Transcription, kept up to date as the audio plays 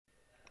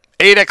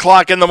8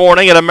 o'clock in the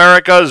morning at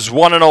America's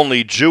one and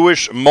only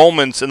Jewish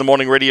Moments in the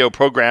Morning radio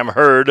program,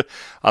 heard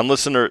on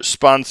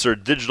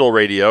listener-sponsored digital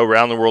radio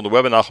around the world, the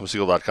web at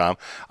NachumSegal.com,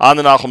 on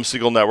the Nachum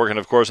Segal Network, and,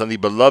 of course, on the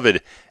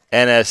beloved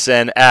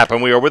NSN app.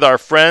 And we are with our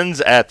friends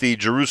at the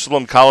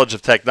Jerusalem College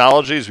of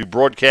Technology as we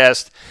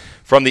broadcast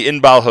from the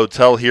Inbal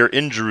Hotel here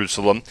in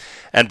Jerusalem.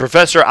 And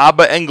Professor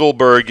Abba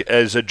Engelberg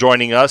is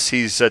joining us.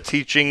 He's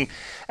teaching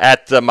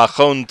at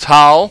Machon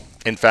Tal.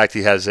 In fact,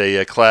 he has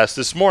a class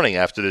this morning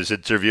after this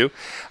interview.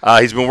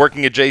 He's been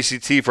working at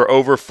JCT for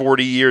over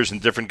 40 years in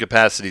different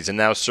capacities and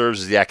now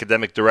serves as the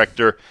academic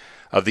director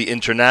of the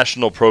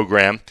international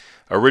program.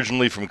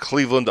 Originally from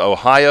Cleveland,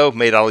 Ohio,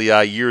 made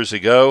Aliyah years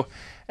ago,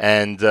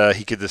 and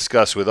he could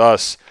discuss with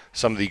us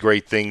some of the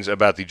great things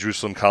about the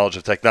Jerusalem College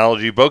of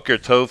Technology. Boker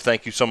Tov,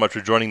 thank you so much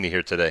for joining me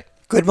here today.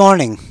 Good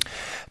morning.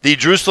 The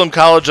Jerusalem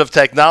College of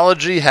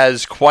Technology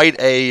has quite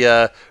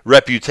a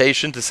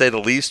reputation, to say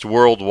the least,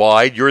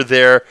 worldwide. You're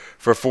there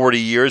for 40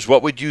 years.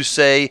 What would you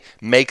say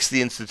makes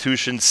the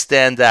institution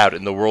stand out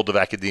in the world of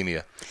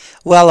academia?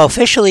 Well,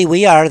 officially,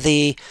 we are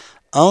the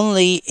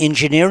only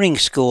engineering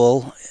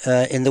school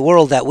in the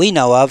world that we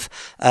know of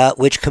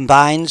which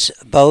combines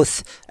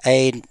both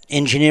an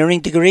engineering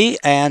degree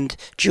and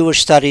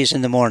Jewish studies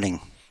in the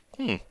morning.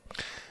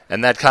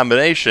 And that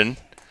combination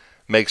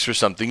makes for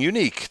something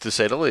unique, to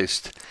say the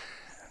least,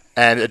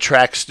 and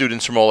attracts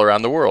students from all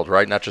around the world,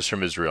 right? Not just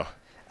from Israel.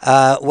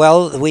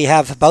 Well, we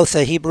have both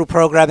a Hebrew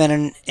program and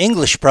an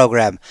English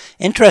program.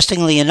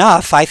 Interestingly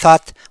enough, I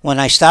thought when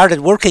I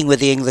started working with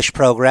the English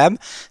program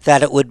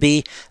that it would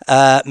be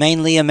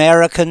mainly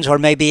Americans or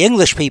maybe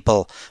English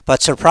people.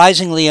 But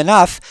surprisingly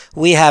enough,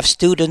 we have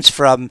students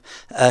from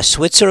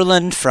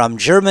Switzerland, from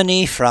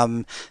Germany,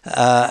 from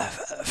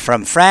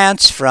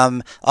France,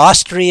 from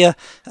Austria,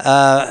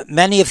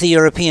 many of the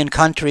European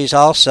countries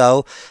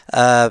also.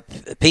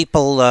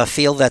 People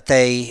feel that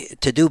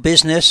to do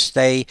business,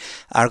 they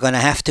are going to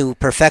have to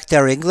perfect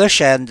their English,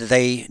 and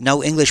they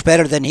know English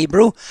better than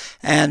Hebrew,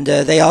 and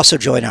they also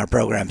join our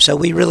program. So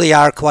we really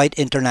are quite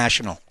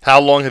international. How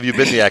long have you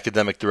been the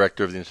academic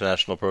director of the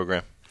international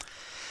program?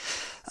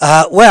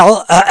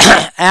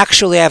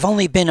 Actually, I've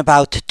only been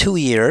about 2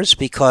 years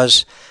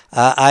because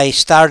I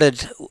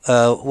started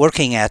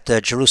working at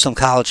Jerusalem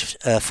College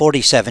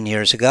 47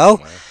 years ago.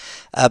 Wow.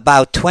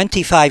 About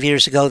 25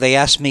 years ago, they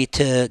asked me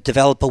to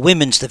develop a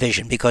women's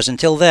division because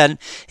until then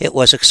it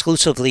was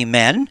exclusively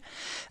men.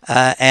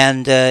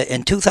 And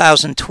in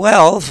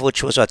 2012,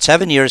 which was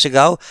 7 years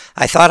ago,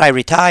 I thought I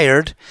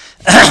retired,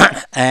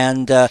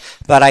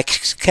 but I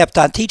kept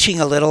on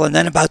teaching a little. And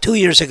then about 2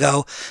 years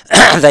ago,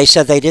 they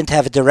said they didn't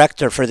have a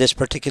director for this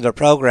particular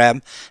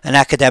program, an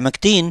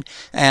academic dean,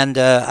 and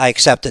I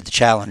accepted the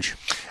challenge.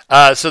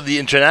 So the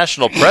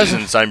international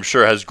presence, I'm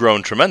sure, has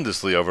grown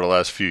tremendously over the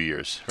last few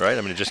years, right?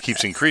 I mean, it just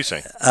keeps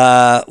increasing.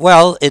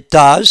 Well, it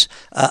does.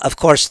 Of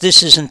course,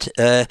 this isn't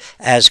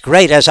as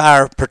great as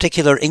our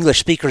particular English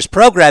speakers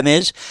program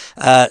is.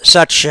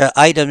 Such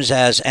items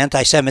as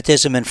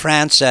anti-Semitism in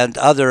France and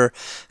other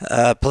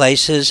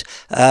places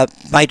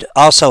might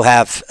also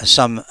have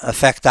some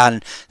effect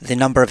on the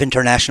number of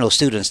international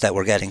students that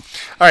we're getting.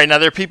 All right, now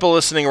there are people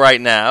listening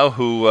right now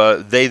who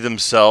they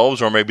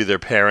themselves, or maybe their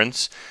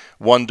parents,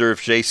 wonder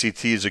if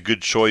JCT is a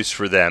good choice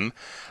for them.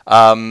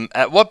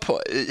 At what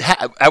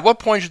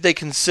point should they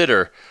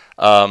consider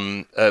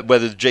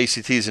whether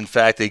JCT is in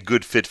fact a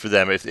good fit for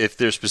them? If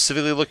they're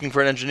specifically looking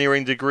for an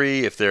engineering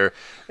degree, if they're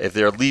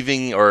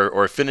leaving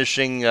or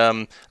finishing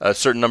a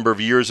certain number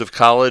of years of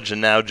college, and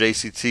now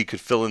JCT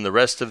could fill in the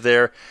rest of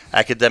their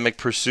academic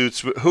pursuits.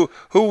 Who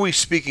are we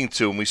speaking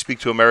to when we speak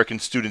to American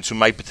students who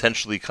might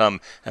potentially come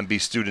and be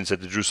students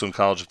at the Jerusalem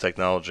College of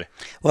Technology?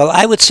 Well,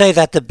 I would say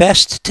that the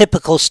best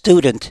typical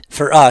student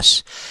for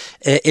us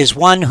is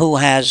one who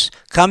has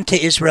come to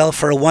Israel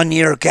for a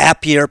 1-year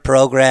gap year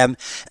program,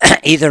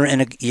 either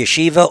in a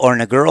yeshiva or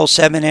in a girls'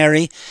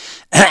 seminary,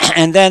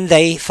 and then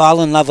they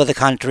fall in love with the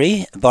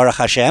country, Baruch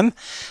Hashem,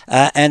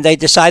 and they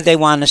decide they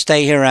want to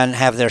stay here and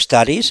have their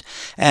studies.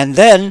 And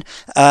then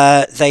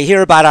they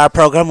hear about our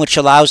program, which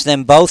allows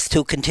them both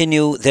to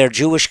continue their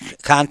Jewish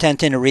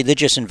content in a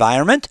religious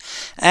environment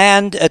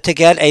and to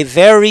get a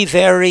very,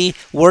 very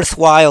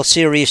worthwhile,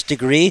 serious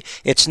degree.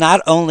 It's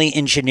not only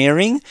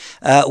engineering.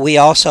 We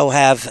also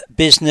have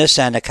business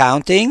and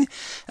accounting,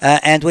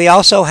 and we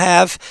also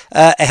have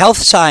a health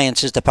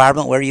sciences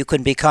department where you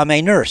can become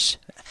a nurse.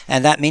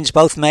 And that means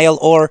both male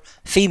or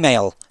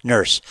female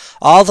nurse.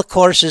 All the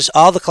courses,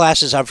 all the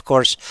classes, of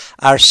course,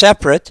 are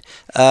separate,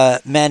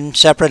 men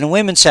separate and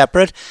women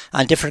separate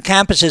on different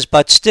campuses,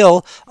 but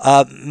still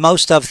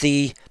most of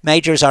the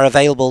majors are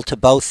available to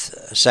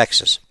both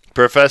sexes.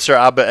 Professor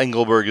Abba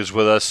Engelberg is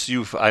with us.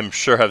 You, I'm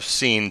sure, have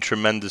seen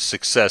tremendous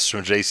success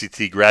from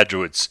JCT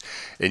graduates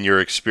in your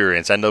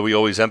experience. I know we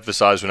always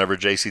emphasize whenever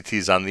JCT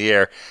is on the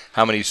air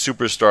how many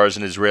superstars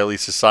in Israeli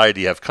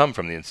society have come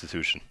from the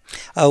institution.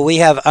 We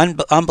have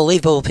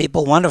unbelievable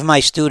people. One of my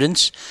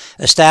students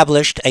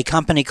established a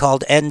company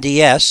called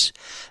NDS,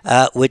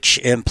 which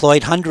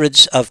employed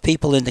hundreds of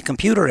people in the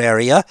computer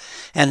area.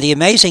 And the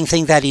amazing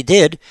thing that he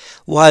did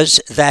was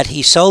that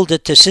he sold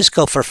it to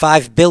Cisco for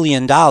 $5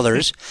 billion.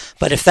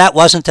 But if that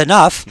wasn't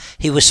enough,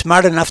 he was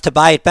smart enough to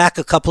buy it back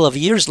a couple of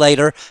years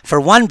later for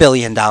 $1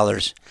 billion.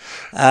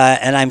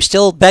 And I'm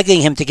still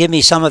begging him to give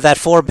me some of that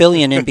 $4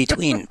 billion in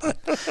between.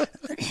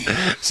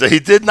 So he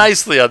did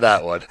nicely on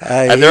that one.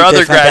 And there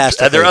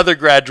are other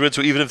graduates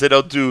who, even if they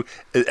don't do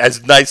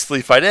as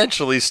nicely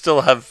financially,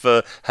 still have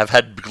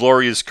had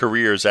glorious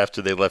careers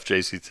after they left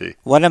JCT.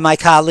 One of my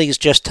colleagues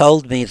just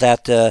told me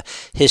that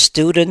his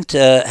student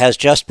has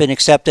just been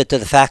accepted to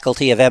the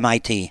faculty of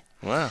MIT.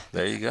 Wow,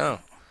 there you go.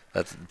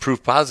 That's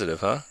proof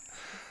positive, huh?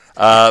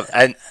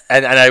 And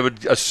I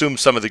would assume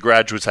some of the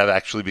graduates have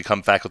actually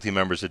become faculty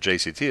members at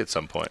JCT at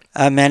some point.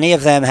 Many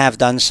of them have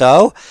done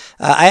so.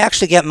 I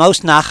actually get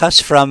most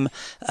nachas from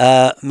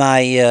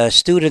my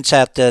students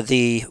at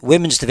the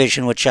women's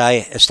division, which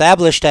I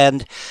established,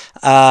 and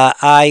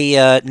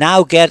I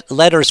now get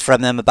letters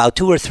from them about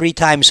 2 or 3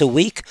 times a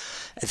week.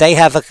 They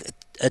have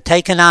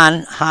taken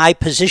on high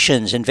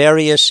positions in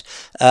various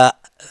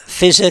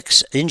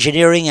physics,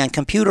 engineering, and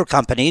computer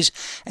companies,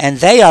 and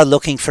they are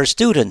looking for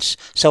students.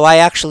 So I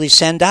actually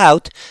send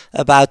out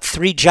about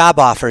 3 job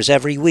offers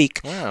every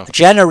week,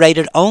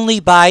 generated only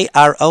by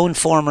our own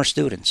former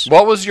students.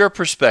 What was your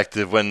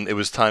perspective when it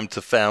was time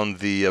to found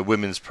the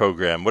women's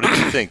program? What did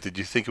you think? Did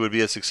you think it would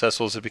be as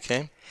successful as it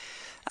became?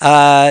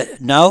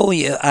 No,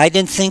 I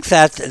didn't think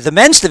that the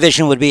men's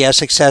division would be as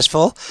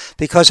successful,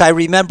 because I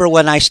remember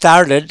when I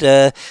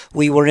started,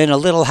 we were in a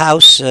little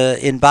house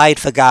in Bayit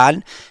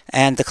Fagan,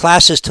 and the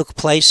classes took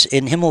place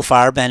in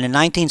Himmelfarb, and in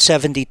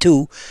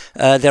 1972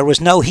 there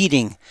was no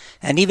heating.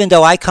 And even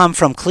though I come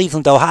from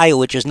Cleveland, Ohio,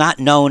 which is not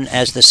known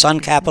as the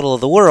sun capital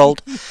of the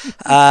world,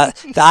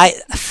 I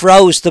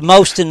froze the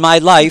most in my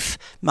life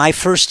my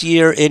first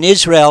year in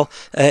Israel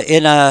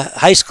in a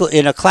high school,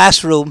 in a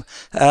classroom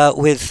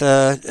with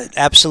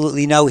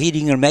absolutely no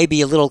heating, or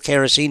maybe a little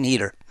kerosene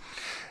heater.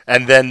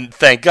 And then,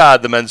 thank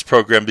God, the men's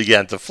program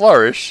began to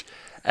flourish.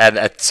 And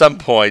at some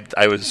point,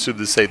 I would assume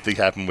the same thing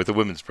happened with the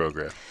women's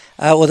program.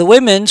 Well, the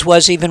women's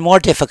was even more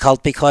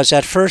difficult, because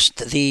at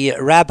first the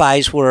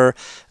rabbis were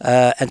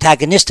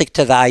antagonistic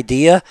to the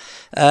idea.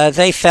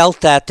 They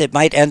felt that it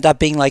might end up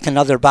being like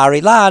another Bar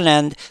Ilan,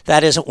 and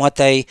that isn't what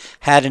they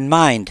had in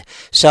mind.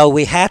 So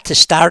we had to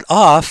start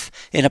off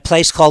in a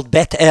place called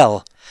Bet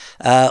El,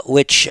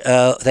 which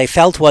they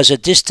felt was a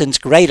distance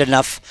great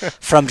enough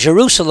from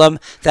Jerusalem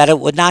that it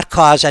would not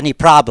cause any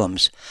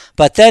problems.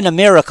 But then a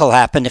miracle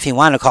happened, if you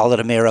want to call it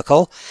a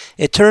miracle.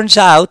 It turns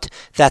out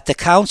that the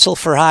Council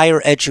for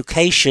Higher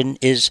Education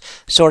is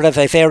sort of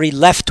a very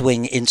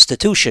left-wing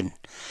institution.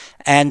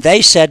 And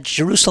they said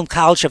Jerusalem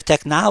College of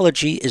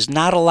Technology is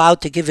not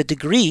allowed to give a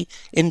degree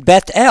in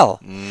Bet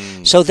El.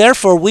 So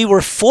therefore we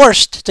were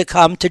forced to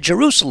come to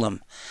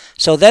Jerusalem.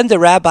 So then the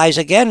rabbis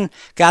again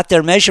got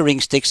their measuring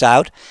sticks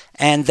out,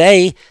 and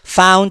they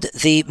found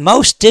the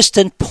most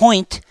distant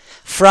point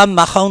from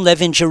Machon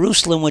Lev in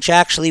Jerusalem, which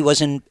actually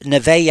was in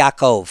Neve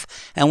Yaakov.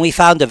 And we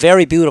found a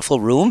very beautiful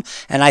room,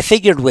 and I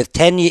figured with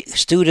 10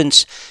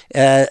 students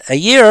a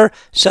year,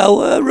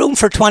 so a room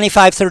for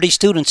 25, 30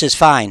 students is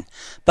fine.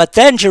 But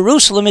then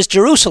Jerusalem is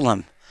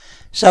Jerusalem.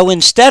 So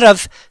instead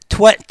of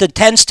the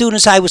 10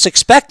 students I was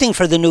expecting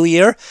for the new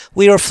year,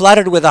 we were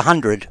flooded with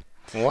 100.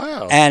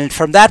 Wow. And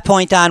from that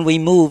point on, we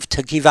moved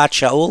to Givat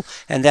Shaul,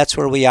 and that's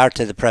where we are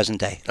to the present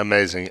day.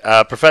 Amazing.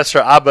 Professor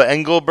Abba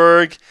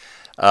Engelberg,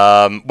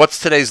 what's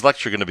today's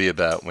lecture going to be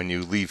about when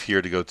you leave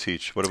here to go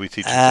teach? What are we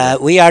teaching today?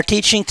 We are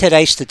teaching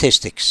today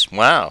statistics.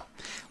 Wow.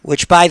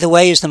 Which, by the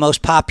way, is the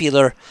most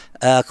popular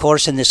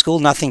course in the school.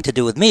 Nothing to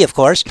do with me, of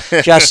course.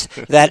 Just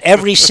that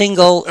every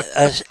single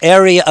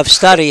area of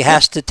study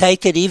has to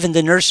take it. Even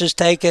the nurses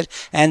take it,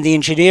 and the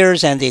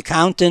engineers, and the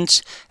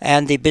accountants,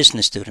 and the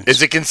business students.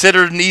 Is it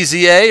considered an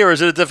easy A, or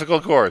is it a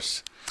difficult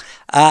course?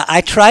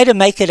 I try to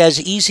make it as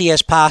easy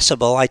as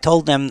possible. I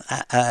told them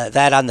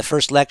that on the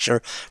first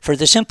lecture, for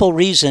the simple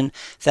reason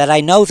that I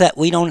know that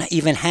we don't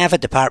even have a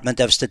department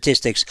of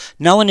statistics.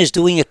 No one is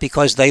doing it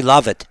because they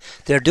love it.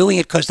 They're doing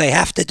it because they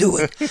have to do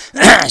it.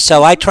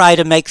 So I try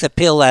to make the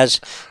pill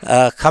as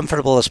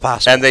comfortable as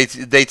possible. And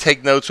they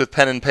take notes with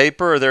pen and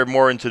paper, or they're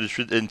more into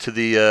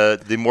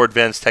the more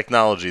advanced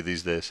technology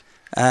these days?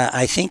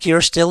 I think you're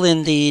still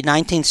in the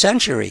 19th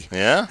century.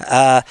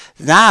 Yeah?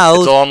 Now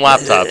it's all on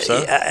laptops,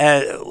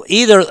 huh?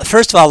 Either,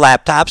 first of all,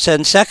 laptops,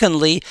 and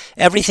secondly,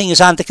 everything is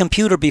on the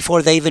computer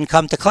before they even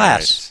come to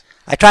class.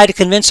 Right. I try to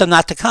convince them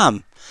not to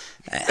come.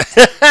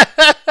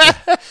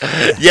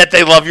 Yet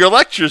they love your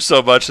lectures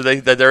so much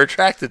that they're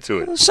attracted to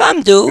it.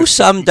 Some do,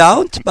 some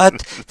don't, but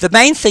the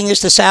main thing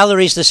is the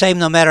salary is the same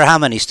no matter how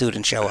many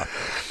students show up.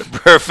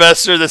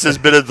 Professor, this has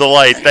been a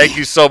delight. Thank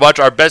you so much.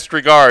 Our best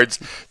regards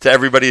to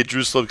everybody at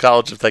Jerusalem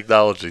College of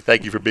Technology.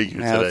 Thank you for being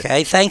here today.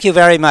 Okay, thank you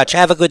very much.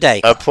 Have a good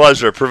day. A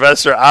pleasure.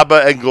 Professor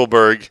Abba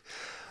Engelberg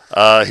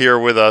here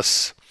with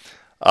us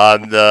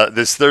on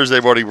this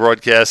Thursday morning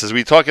broadcast as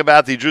we talk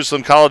about the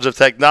Jerusalem College of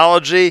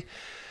Technology.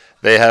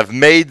 They have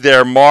made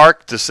their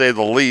mark, to say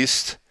the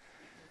least,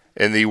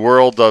 in the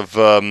world of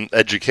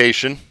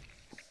education,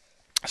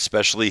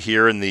 especially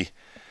here in the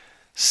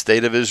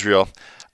state of Israel.